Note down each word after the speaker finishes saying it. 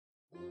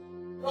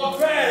Not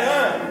bad,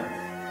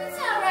 huh? It's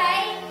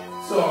alright.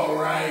 It's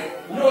alright.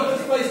 You know what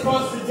this place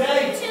costs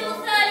today?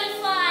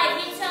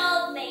 $2.35, you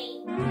told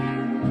me.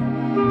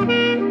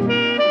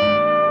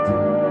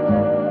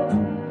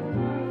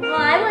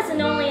 Well, I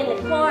wasn't only in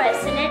the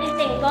chorus, and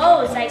anything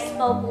goes, I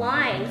spoke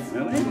lines.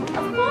 Really?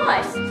 Of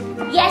course.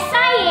 Yes,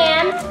 I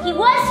am. He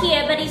was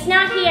here, but he's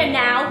not here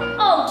now.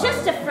 Oh,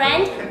 just a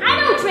friend. I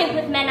don't drink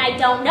with men I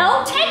don't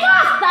know. Take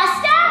off,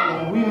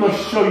 Buster! We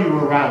must show you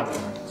around.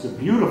 It's a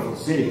beautiful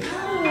city.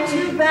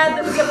 Too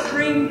bad the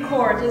Supreme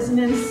Court isn't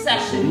in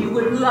session. You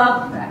would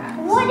love that.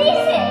 What is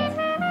it?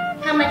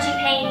 How much you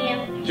paying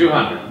him?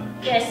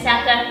 200. You're a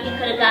sucker. You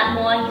could have got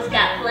more. He's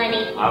got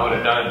plenty. I would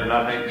have done it for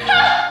nothing.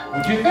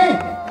 What'd you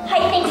think?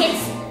 I think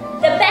it's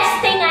the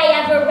best thing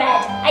I ever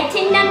read. I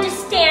didn't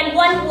understand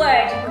one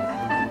word.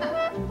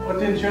 What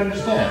didn't you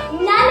understand?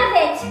 None of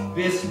it.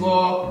 This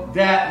law,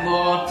 that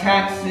law,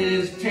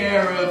 taxes,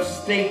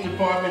 tariffs, State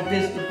Department,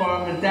 this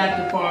department,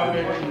 that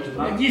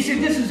department. You see,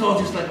 this is all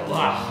just like a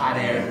lot of hot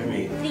air to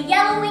me. The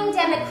Yellowing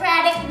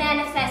Democratic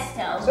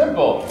Manifesto.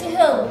 Simple. To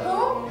who?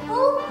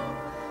 Who?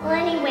 Well,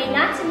 anyway,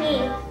 not to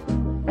me.